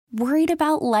Worried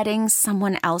about letting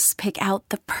someone else pick out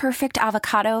the perfect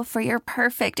avocado for your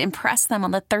perfect impress them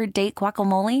on the third date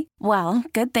guacamole? Well,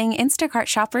 good thing Instacart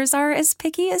shoppers are as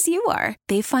picky as you are.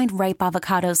 They find ripe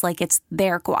avocados like it's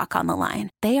their guac on the line.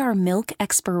 They are milk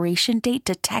expiration date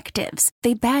detectives.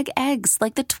 They bag eggs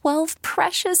like the 12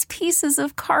 precious pieces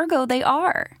of cargo they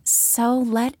are. So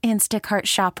let Instacart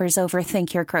shoppers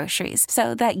overthink your groceries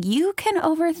so that you can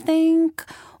overthink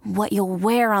what you'll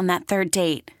wear on that third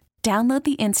date. Download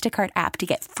the Instacart app to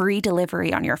get free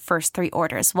delivery on your first 3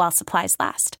 orders while supplies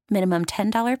last. Minimum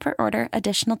 $10 per order.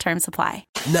 Additional terms apply.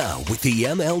 Now, with the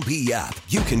MLB app,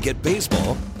 you can get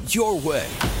baseball your way.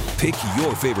 Pick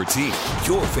your favorite team,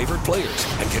 your favorite players,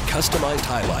 and get customized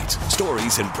highlights,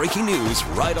 stories, and breaking news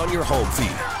right on your home feed.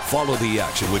 Follow the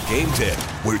action with Game 10,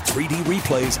 where 3D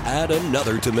replays add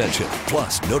another dimension.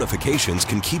 Plus, notifications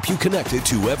can keep you connected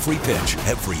to every pitch,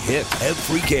 every hit,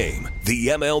 every game. The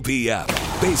MLB app.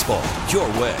 Baseball your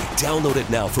way. Download it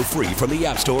now for free from the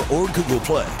App Store or Google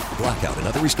Play. Blackout and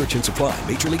other restrictions apply.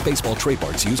 Major League Baseball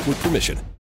trademarks used with permission.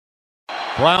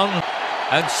 Brown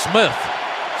and Smith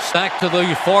stacked to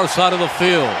the far side of the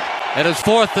field. It is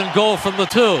 4th and goal from the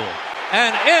 2.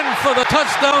 And in for the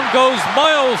touchdown goes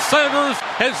Miles Sanders,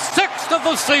 his 6th of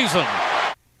the season.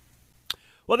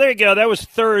 Well, there you go. That was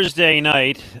Thursday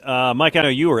night. Mike, I know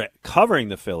you were covering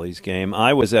the Phillies game.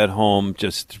 I was at home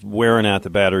just wearing out the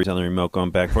batteries on the remote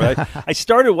going back and forth. I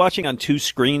started watching on 2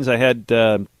 screens. I had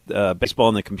baseball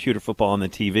on the computer, football on the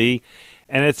TV.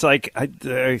 And it's like I'm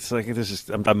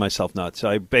driving myself nuts. So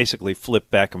I basically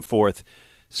flipped back and forth.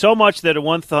 So much that at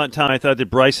one time I thought that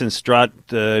Bryson Stott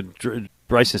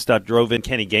drove in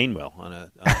Kenny Gainwell on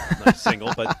a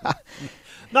single, but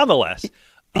nonetheless.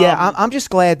 Yeah, I'm just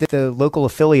glad that the local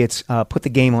affiliates put the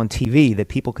game on TV, that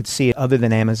people could see it other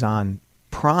than Amazon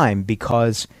Prime,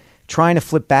 because trying to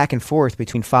flip back and forth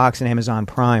between Fox and Amazon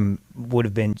Prime would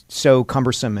have been so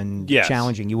cumbersome and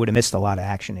challenging. You would have missed a lot of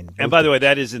action. And by the way,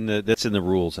 that's in the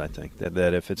rules, I think,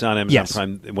 that if it's on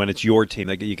Amazon Prime, when it's your team,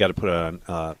 you got to put it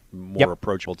on more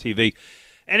approachable TV.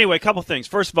 Anyway, a couple things.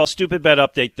 First of all, stupid bet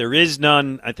update. There is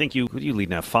none. I think who do you lead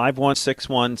now? 5-1,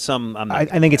 6-1. I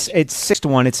think it's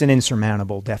 6-1. It's an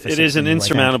insurmountable deficit. It is an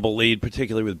insurmountable lead,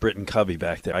 particularly with Britton Covey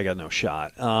back there. I got no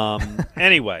shot.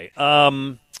 Anyway,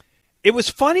 it was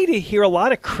funny to hear a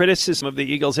lot of criticism of the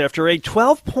Eagles after a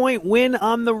 12-point win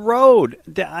on the road.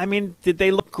 I mean, did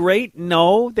they look great?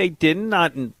 No, they didn't.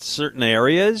 Not in certain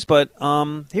areas. But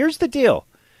here's the deal.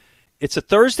 It's a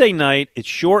Thursday night. It's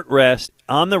short rest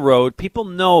on the road. People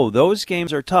know those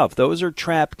games are tough. Those are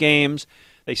trap games.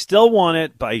 They still won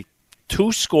it by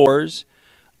 2 scores.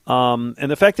 And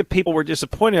the fact that people were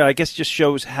disappointed, I guess, just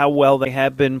shows how well they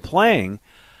have been playing.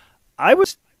 I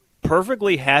was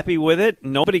perfectly happy with it.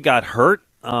 Nobody got hurt.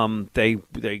 They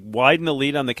widened the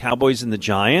lead on the Cowboys and the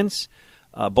Giants,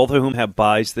 both of whom have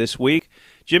byes this week.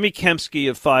 Jimmy Kempski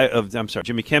of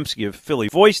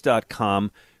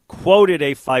PhillyVoice.com quoted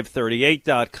a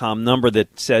 538.com number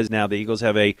that says now the Eagles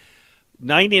have a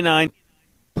 99%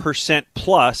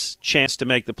 plus chance to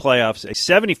make the playoffs, a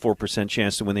 74%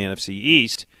 chance to win the NFC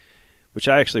East, which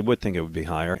I actually would think it would be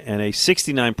higher, and a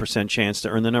 69% chance to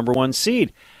earn the number 1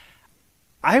 seed.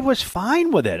 I was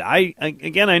fine with it. I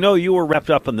know you were wrapped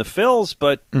up in the Phils,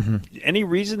 but any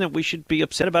reason that we should be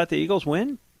upset about the Eagles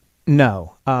win?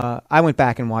 No. I went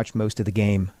back and watched most of the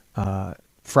game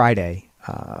Friday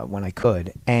when I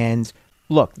could. And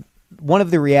look,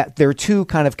 there are 2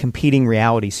 kind of competing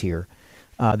realities here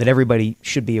that everybody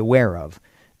should be aware of.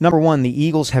 Number one, the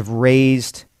Eagles have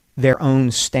raised their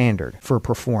own standard for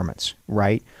performance,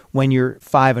 right? When you're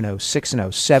 5-0, 6-0,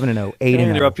 7-0, 8-0. Can I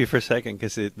interrupt you for a second?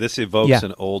 Because this evokes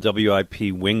an old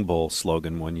WIP Wing Bowl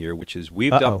slogan one year, which is,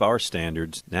 we've upped our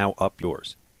standards, now up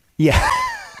yours. Yeah.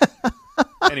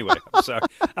 Anyway,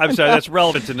 I'm sorry. That's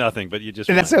relevant to nothing, but you just...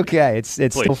 That's okay. It's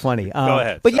still funny. Go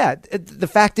ahead. But yeah, the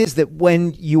fact is that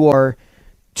when you are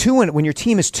when your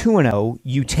team is 2-0,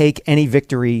 you take any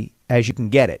victory as you can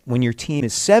get it. When your team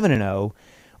is 7-0,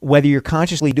 whether you're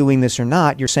consciously doing this or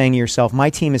not, you're saying to yourself, my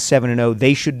team is 7-0,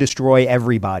 they should destroy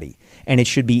everybody, and it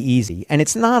should be easy. And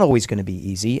it's not always going to be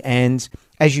easy. And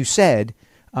as you said,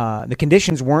 the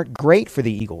conditions weren't great for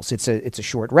the Eagles. It's a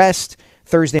short rest.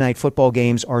 Thursday night football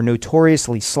games are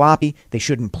notoriously sloppy. They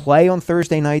shouldn't play on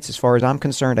Thursday nights as far as I'm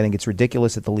concerned. I think it's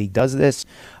ridiculous that the league does this.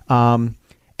 And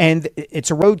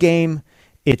it's a road game.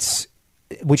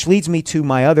 Which leads me to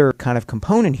my other kind of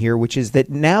component here, which is that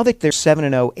now that they're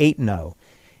 7-0, 8-0,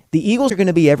 the Eagles are going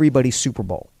to be everybody's Super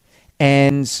Bowl.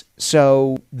 And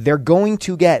so they're going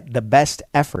to get the best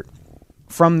effort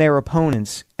from their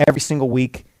opponents every single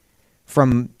week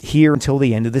from here until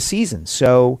the end of the season.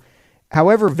 So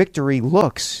however victory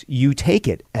looks, you take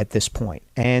it at this point.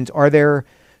 And are there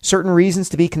certain reasons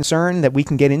to be concerned that we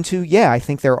can get into? Yeah, I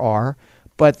think there are.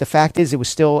 But the fact is, it was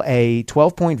still a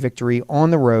 12-point victory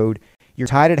on the road. You're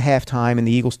tied at halftime, and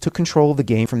the Eagles took control of the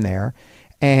game from there.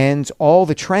 And all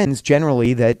the trends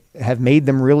generally that have made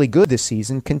them really good this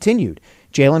season continued.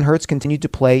 Jalen Hurts continued to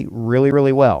play really,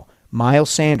 really well. Miles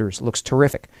Sanders looks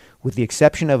terrific. With the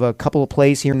exception of a couple of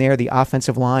plays here and there, the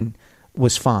offensive line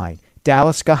was fine.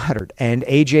 Dallas Goedert and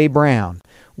A.J. Brown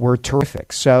were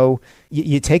terrific. So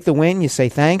you take the win, you say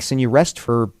thanks, and you rest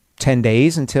for 10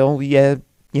 days until you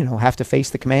have to face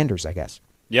the Commanders, I guess.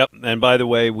 Yep, and by the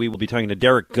way, we will be talking to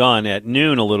Derek Gunn at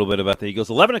noon a little bit about the Eagles.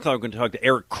 11 o'clock, we're going to talk to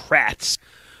Eric Kratz,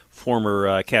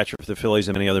 former catcher for the Phillies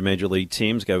and many other major league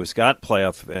teams, guy who's got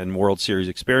playoff and World Series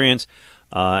experience,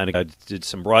 and a guy who did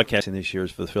some broadcasting this year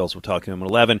for the Phillies. We'll talk to him at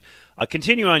 11.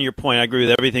 Continue on your point. I agree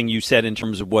with everything you said in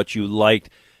terms of what you liked.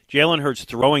 Jalen Hurts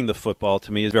throwing the football,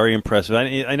 to me, is very impressive.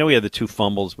 I know he had the 2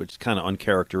 fumbles, which is kind of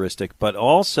uncharacteristic, but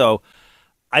also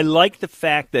I like the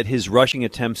fact that his rushing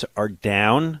attempts are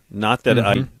down. Not that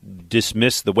I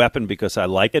dismiss the weapon because I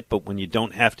like it, but when you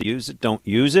don't have to use it, don't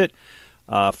use it.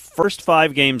 First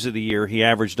 5 games of the year, he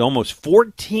averaged almost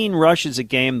 14 rushes a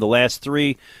game. The last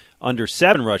 3 under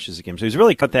 7 rushes a game. So he's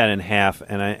really cut that in half.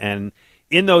 And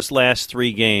in those last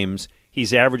 3 games,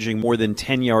 he's averaging more than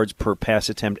 10 yards per pass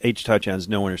attempt, 8 touchdowns,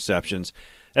 no interceptions.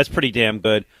 That's pretty damn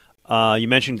good. You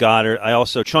mentioned Goddard.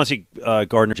 Chauncey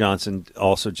Gardner-Johnson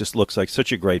also just looks like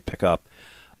such a great pickup.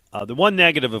 The one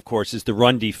negative, of course, is the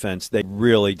run defense.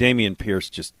 Dameon Pierce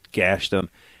just gashed them.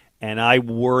 And I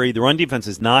worry, the run defense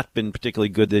has not been particularly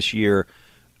good this year.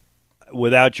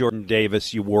 Without Jordan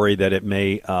Davis, you worry that it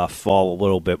may fall a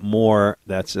little bit more.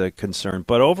 That's a concern.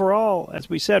 But overall, as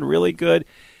we said, really good.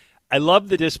 I love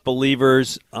the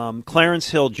disbelievers. Clarence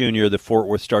Hill Jr., the Fort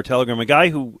Worth Star-Telegram, a guy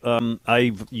who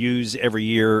I use every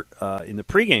year in the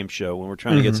pregame show when we're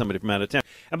trying to get somebody from out of town.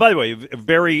 And by the way, a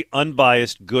very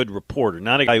unbiased, good reporter,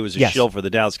 not a guy who was a shill for the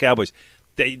Dallas Cowboys.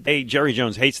 Jerry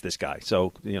Jones hates this guy, so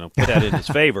put that in his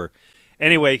favor.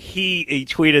 Anyway, he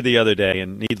tweeted the other day,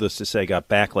 and needless to say, got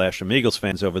backlash from Eagles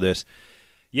fans over this.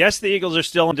 Yes, the Eagles are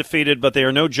still undefeated, but they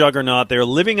are no juggernaut. They are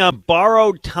living on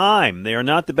borrowed time. They are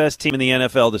not the best team in the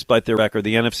NFL despite their record.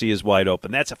 The NFC is wide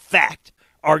open. That's a fact.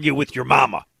 Argue with your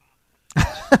mama.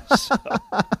 so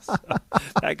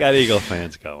that got Eagle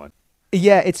fans going.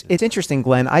 Yeah, it's interesting,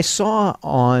 Glenn. I saw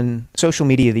on social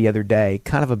media the other day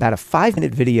kind of about a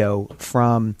 5-minute video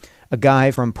from a guy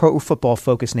from Pro Football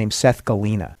Focus named Seth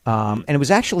Galina. And it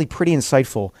was actually pretty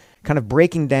insightful, kind of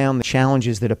breaking down the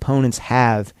challenges that opponents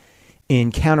have in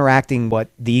counteracting what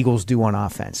the Eagles do on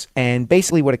offense. And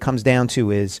basically what it comes down to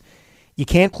is you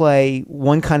can't play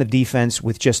one kind of defense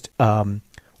with just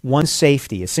one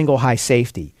safety, a single high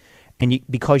safety, and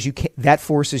because that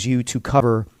forces you to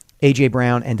cover A.J.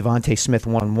 Brown and Devontae Smith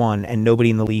 1-on-1, and nobody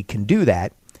in the league can do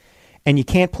that. And you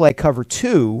can't play cover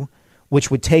 2, which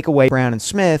would take away Brown and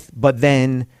Smith, but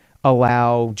then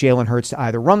allow Jalen Hurts to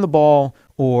either run the ball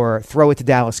or throw it to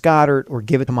Dallas Goedert or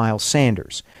give it to Miles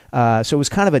Sanders. So it was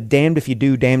kind of a damned if you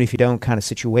do, damned if you don't kind of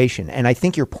situation. And I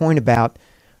think your point about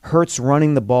Hurts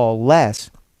running the ball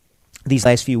less these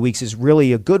last few weeks is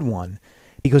really a good one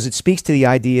because it speaks to the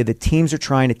idea that teams are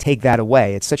trying to take that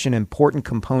away. It's such an important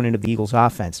component of the Eagles'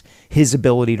 offense, his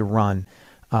ability to run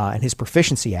and his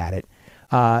proficiency at it,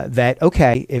 that,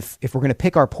 okay, if we're going to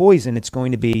pick our poison, it's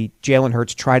going to be Jalen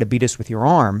Hurts try to beat us with your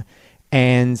arm.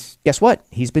 And guess what?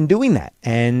 He's been doing that.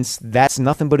 And that's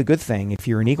nothing but a good thing if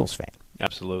you're an Eagles fan.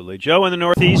 Absolutely. Joe in the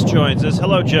Northeast joins us.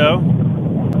 Hello, Joe.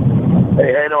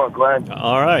 Hey, how you doing, Glenn?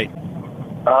 All right.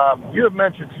 You had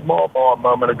mentioned small ball a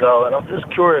moment ago, and I'm just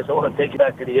curious. I want to take you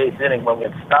back to the 8th inning when we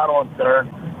had Stott on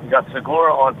third. You got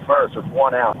Segura on first with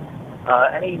 1 out.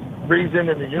 Any reason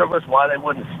in the universe why they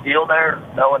wouldn't steal there,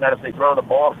 knowing that if they throw the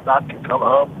ball, Stott can come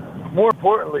home? More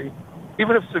importantly,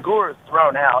 even if Segura is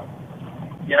thrown out,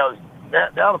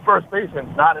 now the first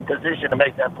baseman's not in position to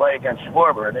make that play against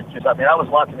Schwarber. And it's just, I was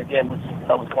watching the game,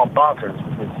 I was going bonkers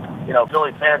because,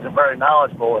 Philly fans are very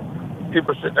knowledgeable. And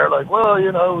people are sitting there like, well,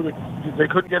 they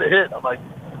couldn't get a hit. I'm like,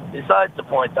 besides the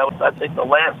point, that was, I think, the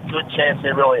last good chance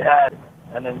they really had.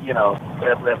 And then,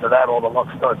 after that, all the luck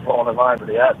starts falling in line for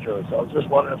the Astros. So I was just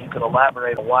wondering if you could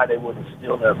elaborate on why they wouldn't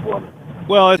steal there for me.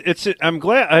 Well, I'm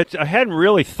glad I hadn't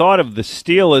really thought of the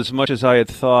steal as much as I had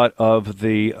thought of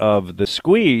the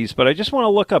squeeze, but I just want to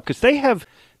look up because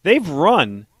they've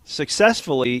run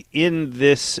successfully in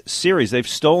this series. They've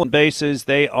stolen bases.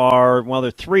 They're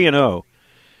 3-0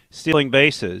 stealing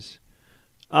bases.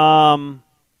 I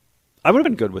would have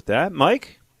been good with that,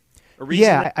 Mike. A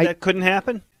reason that couldn't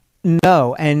happen?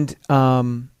 No, and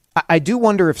I do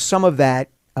wonder if some of that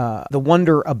the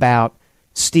wonder about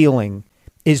stealing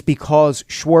is because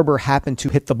Schwarber happened to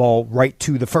hit the ball right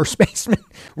to the first baseman,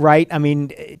 right? I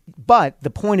mean, but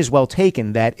the point is well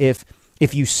taken that if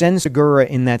you send Segura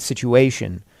in that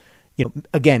situation,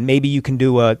 again, maybe you can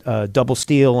do a double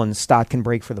steal and Stott can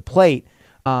break for the plate.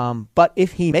 But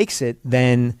if he makes it,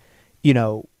 then,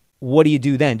 what do you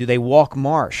do then? Do they walk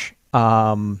Marsh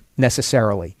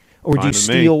necessarily? Or do you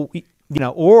steal,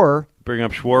 or bring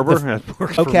up Schwarber? That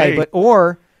works for okay, me. but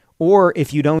or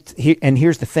if you don't, and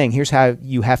here's the thing, here's how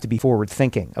you have to be forward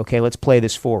thinking. Okay, let's play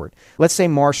this forward. Let's say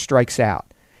Marsh strikes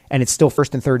out, and it's still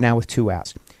first and third now with 2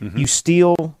 outs.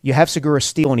 Mm-hmm. You have Segura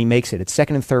steal, and he makes it. It's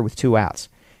second and third with 2 outs.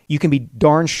 You can be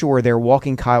darn sure they're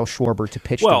walking Kyle Schwarber to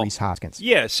pitch to Rhys Hoskins.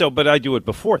 Yeah, but I do it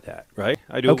before that, right?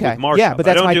 I do it with Marsh yeah, up. but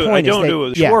that's my point. I don't do it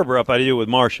with Schwarber up. I do it with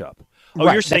Marsh up. Oh,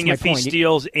 right, you're saying if he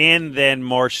steals and then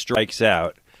Marsh strikes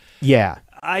out. Yeah.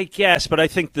 I guess, but I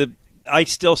think I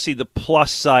still see the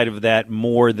plus side of that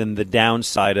more than the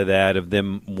downside of that, of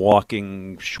them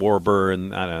walking Schwarber,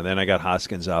 and I don't know, then I got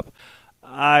Hoskins up.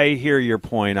 I hear your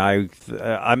point.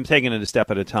 I'm taking it a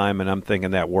step at a time, and I'm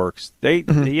thinking that works. They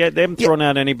haven't thrown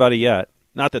out anybody yet.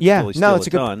 Not that Philly still it's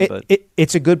done, but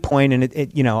it's a good point, and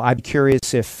I'd be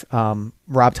curious if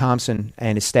Rob Thompson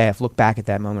and his staff look back at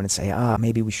that moment and say,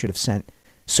 maybe we should have sent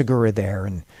Segura there,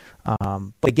 and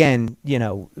but again,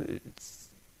 who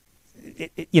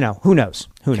knows?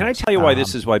 Can I tell you why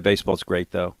this is why baseball's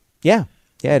great, though? Yeah,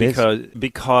 it is.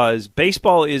 Because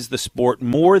baseball is the sport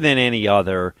more than any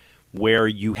other where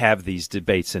you have these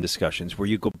debates and discussions, where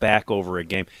you go back over a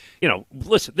game.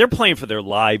 Listen, they're playing for their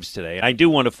lives today. I do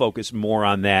want to focus more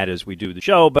on that as we do the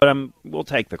show, but we'll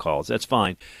take the calls. That's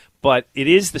fine. But it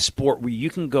is the sport where you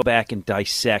can go back and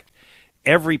dissect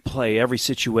every play, every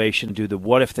situation, do the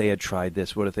what if they had tried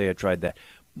this, what if they had tried that,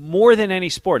 more than any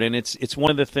sport. And it's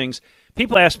one of the things,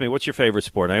 people ask me, what's your favorite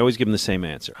sport? And I always give them the same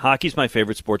answer. Hockey's my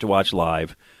favorite sport to watch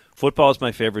live. Football is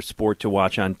my favorite sport to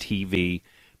watch on TV.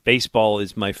 Baseball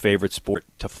is my favorite sport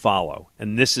to follow,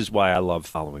 and this is why I love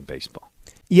following baseball.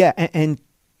 Yeah, and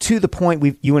to the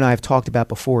point you and I have talked about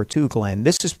before too, Glenn,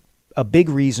 this is a big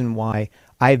reason why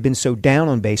I have been so down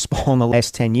on baseball in the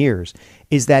last 10 years,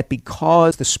 is that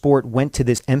because the sport went to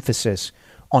this emphasis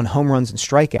on home runs and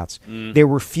strikeouts, there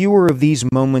were fewer of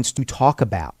these moments to talk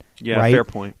about. Yeah, right? Fair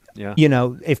point. Yeah.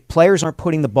 If players aren't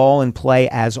putting the ball in play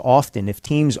as often, if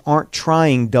teams aren't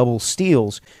trying double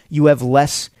steals, you have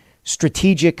less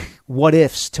strategic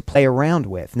what-ifs to play around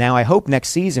with. Now, I hope next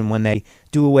season when they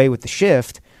do away with the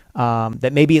shift,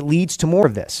 that maybe it leads to more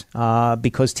of this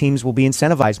because teams will be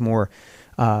incentivized more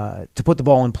to put the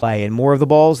ball in play, and more of the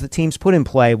balls that teams put in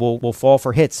play will fall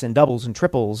for hits and doubles and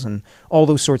triples and all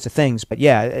those sorts of things. But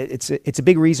yeah, it's a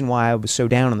big reason why I was so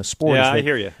down on the sport. Yeah, I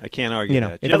hear you. I can't argue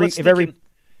that.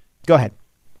 Go ahead.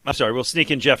 I'm sorry. We'll sneak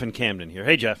in Jeff in Camden here.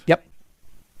 Hey, Jeff. Yep.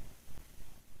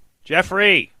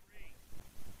 Jeffrey.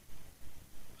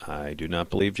 I do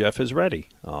not believe Jeff is ready.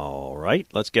 All right,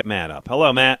 let's get Matt up.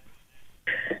 Hello, Matt.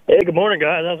 Hey, good morning,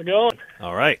 guys. How's it going?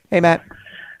 All right. Hey, Matt.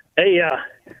 Hey,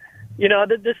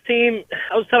 this team,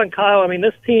 I was telling Kyle,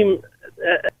 this team,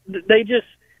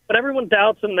 but everyone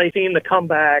doubts them. They seem to come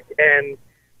back and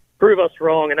prove us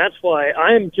wrong, and that's why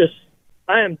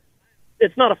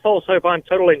it's not a false hope. I'm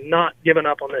totally not giving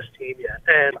up on this team yet,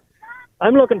 and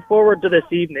I'm looking forward to this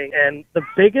evening, and the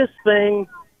biggest thing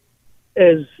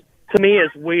is, to me,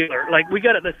 is Wheeler.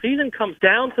 The season comes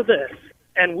down to this,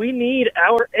 and we need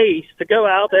our ace to go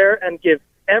out there and give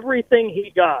everything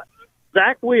he got.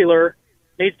 Zach Wheeler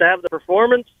needs to have the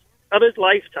performance of his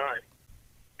lifetime.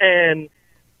 And,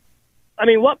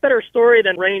 what better story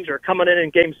than Ranger coming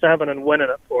in Game 7 and winning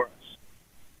it for us?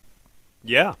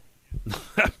 Yeah.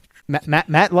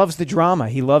 Matt loves the drama.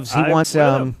 He wants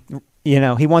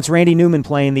Randy Newman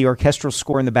playing the orchestral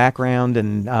score in the background,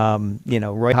 and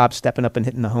Roy Hobbs stepping up and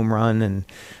hitting the home run,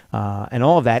 and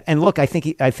all of that. And look, I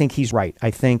think he's right.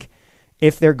 I think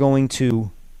if they're going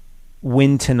to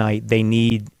win tonight, they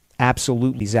need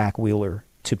absolutely Zach Wheeler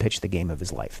to pitch the game of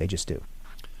his life. They just do.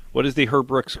 What is the Herb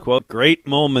Brooks quote? Great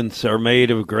moments are made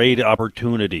of great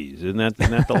opportunities. Isn't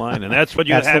that the line? And that's what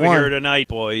you have here tonight,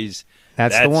 boys.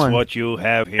 That's the one. What you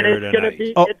have here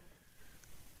tonight.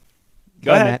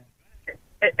 Go ahead,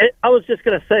 Matt. I was just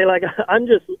going to say, I'm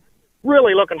just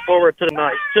really looking forward to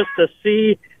tonight, just to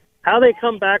see how they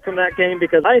come back from that game,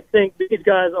 because I think these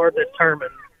guys are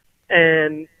determined,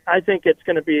 and I think it's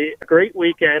going to be a great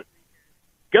weekend.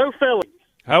 Go Phillies.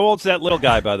 How old's that little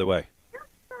guy, by the way?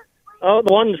 Oh,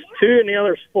 the one's 2 and the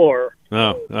other's 4. Oh,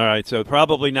 all right. So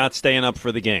probably not staying up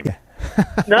for the game.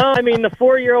 No, I mean, the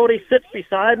 4-year-old, he sits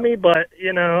beside me, but, he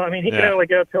can only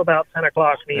go till about 10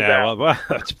 o'clock. And he's out. Well,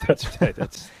 that's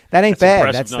that ain't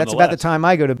bad. That's nonetheless. about the time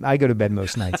I go to bed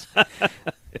most nights.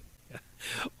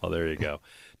 Well, there you go.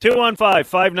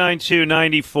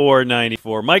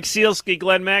 215-592-9494. Mike Sealski,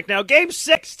 Glenn Mack. Now, Game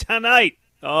 6 tonight.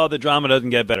 Oh, the drama doesn't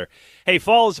get better. Hey,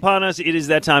 fall is upon us. It is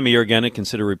that time of year again to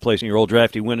consider replacing your old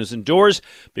drafty windows and doors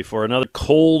before another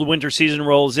cold winter season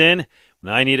rolls in.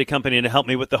 When I need a company to help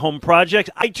me with the home project,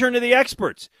 I turn to the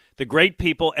experts, the great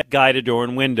people at Guida Door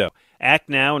and Window. Act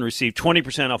now and receive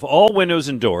 20% off all windows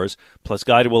and doors. Plus,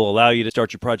 Guida will allow you to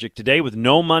start your project today with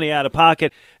no money out of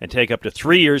pocket and take up to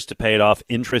 3 years to pay it off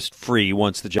interest-free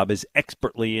once the job is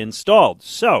expertly installed.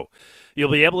 So,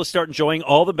 you'll be able to start enjoying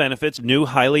all the benefits of new,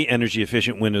 highly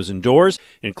energy-efficient windows and doors,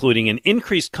 including an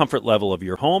increased comfort level of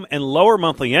your home and lower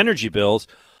monthly energy bills,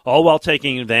 all while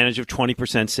taking advantage of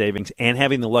 20% savings and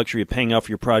having the luxury of paying off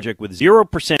your project with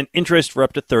 0% interest for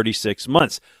up to 36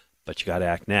 months. But you got to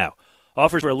act now.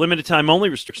 Offers for a limited time only.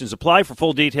 Restrictions apply. For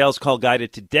full details, call Guida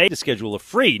today to schedule a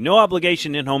free,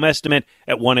 no-obligation in-home estimate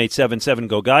at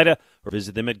 1-877-GO-GUIDA or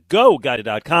visit them at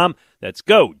GoGuida.com. That's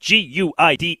go,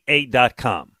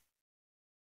 GUIDA.com.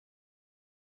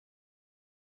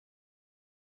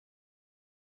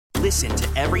 Listen to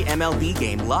every MLB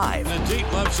game live. In the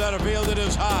deep left center field, it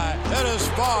is high, it is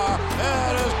far,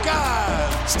 it is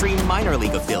gone. Stream minor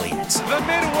league affiliates. The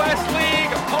Midwest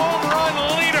League home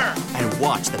run leader. And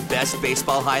watch the best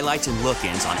baseball highlights and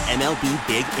look-ins on MLB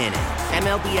Big Inning.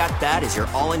 MLB At Bat is your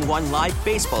all-in-one live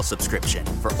baseball subscription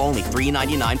for only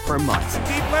 $3.99 per month.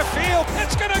 Deep left field,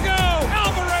 it's gonna go.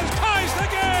 Alvarez ties the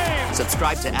game.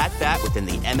 Subscribe to At Bat within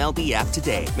the MLB app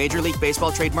today. Major League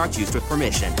Baseball trademarks used with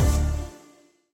permission.